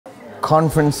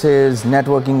conferences,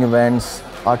 networking events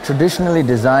are traditionally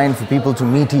designed for people to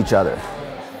meet each other.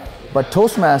 But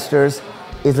Toastmasters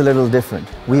is a little different.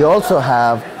 We also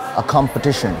have a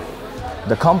competition.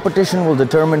 The competition will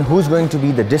determine who's going to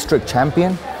be the district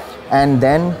champion, and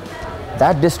then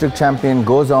that district champion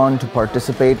goes on to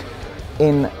participate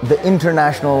in the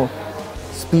international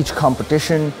speech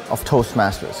competition of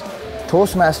Toastmasters.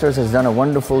 Toastmasters has done a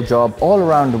wonderful job all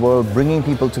around the world, bringing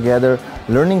people together,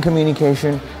 learning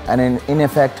communication, and in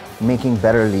effect, making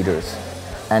better leaders.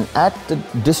 And at the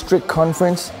district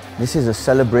conference, this is a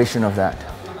celebration of that.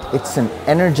 It's an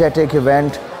energetic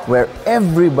event where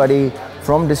everybody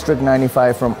from District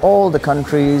 95, from all the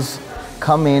countries,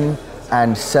 come in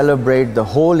and celebrate the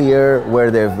whole year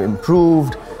where they've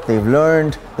improved, they've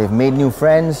learned, they've made new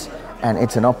friends, and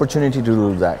it's an opportunity to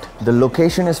do that. The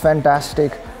location is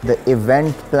fantastic, the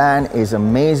event plan is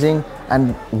amazing,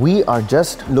 and we are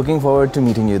just looking forward to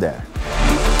meeting you there.